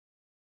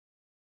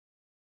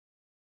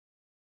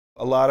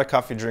A lot of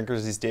coffee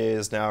drinkers these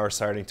days now are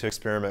starting to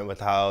experiment with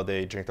how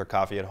they drink their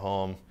coffee at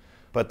home.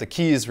 But the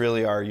keys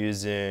really are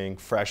using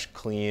fresh,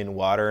 clean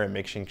water and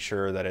making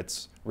sure that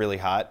it's really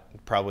hot.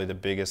 Probably the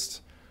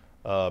biggest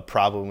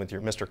problem with your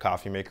Mr.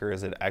 Coffee Maker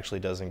is it actually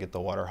doesn't get the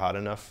water hot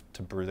enough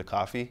to brew the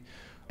coffee.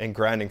 And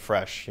grinding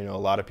fresh, a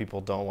lot of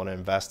people don't want to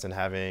invest in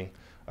having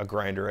a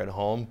grinder at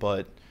home,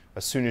 but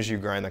as soon as you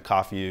grind the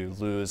coffee, you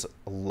lose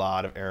a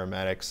lot of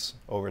aromatics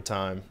over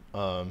time,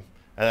 and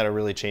that'll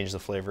really change the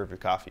flavor of your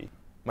coffee.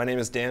 My name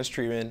is Dan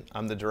Streetman.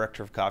 I'm the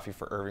Director of Coffee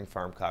for Irving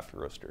Farm Coffee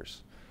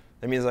Roasters.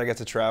 That means I get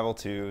to travel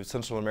to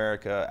Central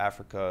America,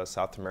 Africa,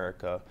 South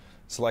America,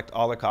 select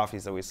all the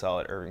coffees that we sell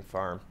at Irving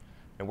Farm,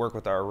 and work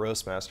with our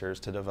roast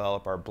masters to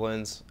develop our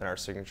blends and our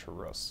signature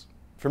roasts.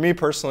 For me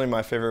personally,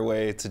 my favorite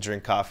way to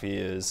drink coffee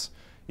is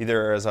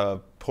either as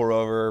a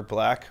pour-over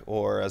black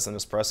or as an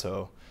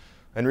espresso.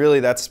 And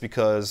really that's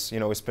because,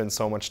 we spend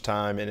so much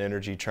time and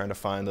energy trying to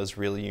find those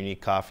really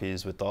unique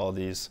coffees with all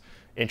these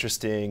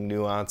interesting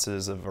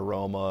nuances of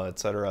aroma,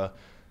 etc.,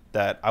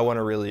 that I want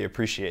to really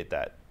appreciate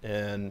that.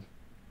 And,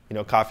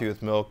 coffee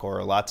with milk or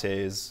a latte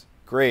is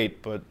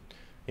great, but,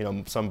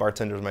 some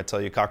bartenders might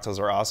tell you cocktails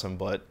are awesome,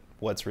 but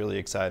what's really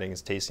exciting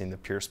is tasting the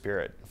pure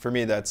spirit. For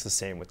me, that's the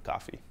same with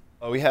coffee.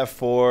 We have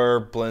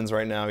 4 blends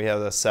right now. We have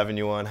the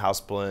 7-1 house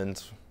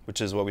blend,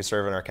 which is what we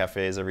serve in our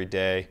cafes every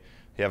day.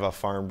 We have a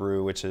farm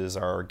brew, which is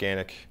our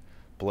organic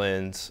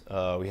blend.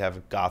 We have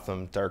a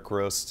Gotham dark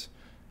roast,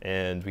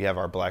 and we have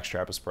our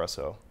blackstrap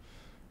espresso.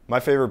 My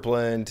favorite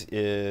blend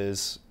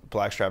is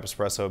blackstrap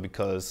espresso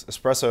because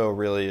espresso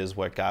really is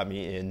what got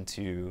me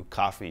into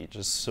coffee.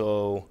 Just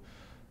so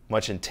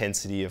much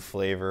intensity of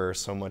flavor,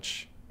 so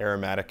much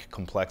aromatic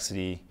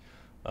complexity.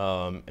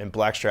 And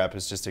blackstrap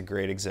is just a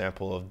great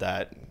example of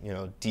that,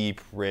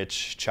 deep,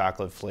 rich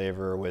chocolate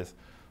flavor with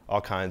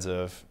all kinds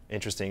of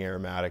interesting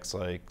aromatics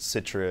like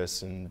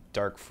citrus and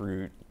dark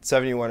fruit.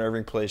 71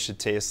 Irving Place should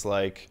taste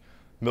like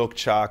milk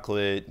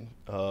chocolate,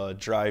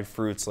 dried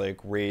fruits like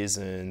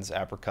raisins,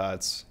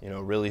 apricots,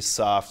 really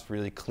soft,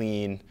 really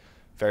clean,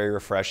 very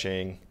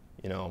refreshing,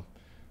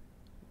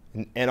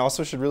 and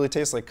also should really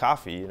taste like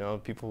coffee.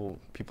 People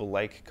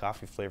like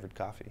coffee flavored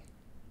coffee.